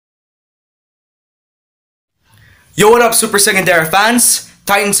Yo, what up, Super Segundera fans?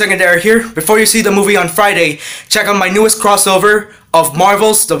 Titan Segundera here. Before you see the movie on Friday, check out my newest crossover of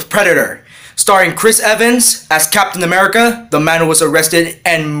Marvel's The Predator, starring Chris Evans as Captain America, the man who was arrested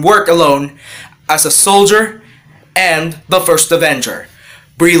and worked alone as a soldier, and the first Avenger.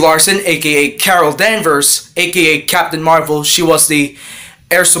 Brie Larson, aka Carol Danvers, aka Captain Marvel, she was the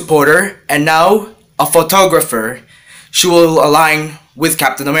air supporter and now a photographer. She will align with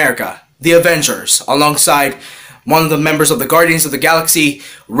Captain America, the Avengers, alongside one of the members of the Guardians of the Galaxy,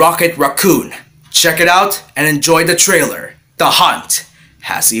 Rocket Raccoon. Check it out and enjoy the trailer. The hunt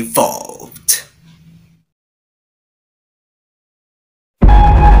has evolved.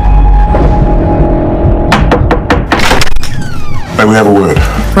 May we have a word?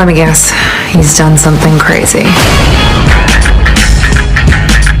 Let me guess. He's done something crazy.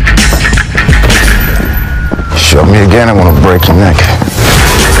 Show me again, I want to break your neck.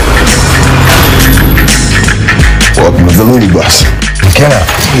 Welcome to the Looney Bus. McKenna.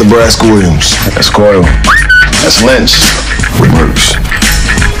 Nebraska Williams. That's Coyle. That's Lynch. With Merks.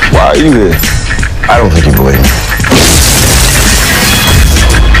 Why are you here? I don't think you believe me.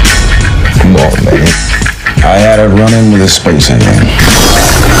 Come on, man. I had a run-in with a space alien.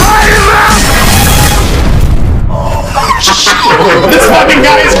 This fucking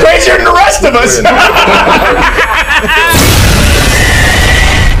guy is crazier than the rest of us! What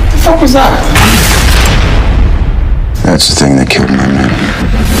the fuck was that? That's the thing that killed my man.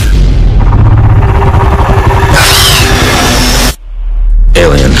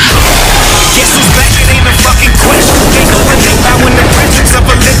 Alien. Guess who's back? It ain't a fucking question. Ain't no living by when the presence of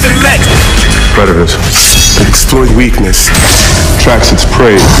a living legend. Predators. They exploit weakness, tracks its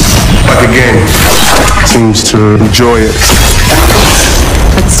prey, like a game. Seems to enjoy it.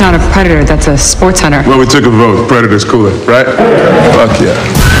 That's not a predator, that's a sports hunter. Well, we took a vote. Predator's cooler, right? Fuck yeah.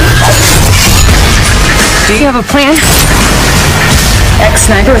 Do you have a plan?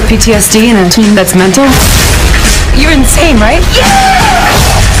 Ex-sniper with PTSD and a team that's mental? You're insane, right?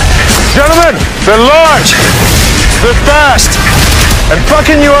 Gentlemen, they're large, they're fast, and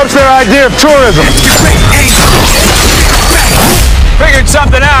fucking you up's their idea of tourism. Figured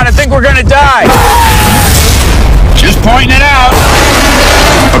something out. I think we're gonna die. Just pointing it out.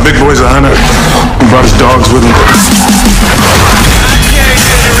 Our big boy's a hunter. He brought his dogs with him.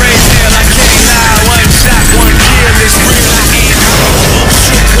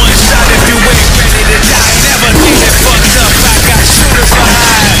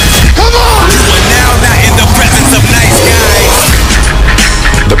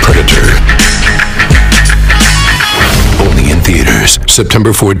 The Predator. Only in theaters,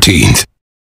 September 14th.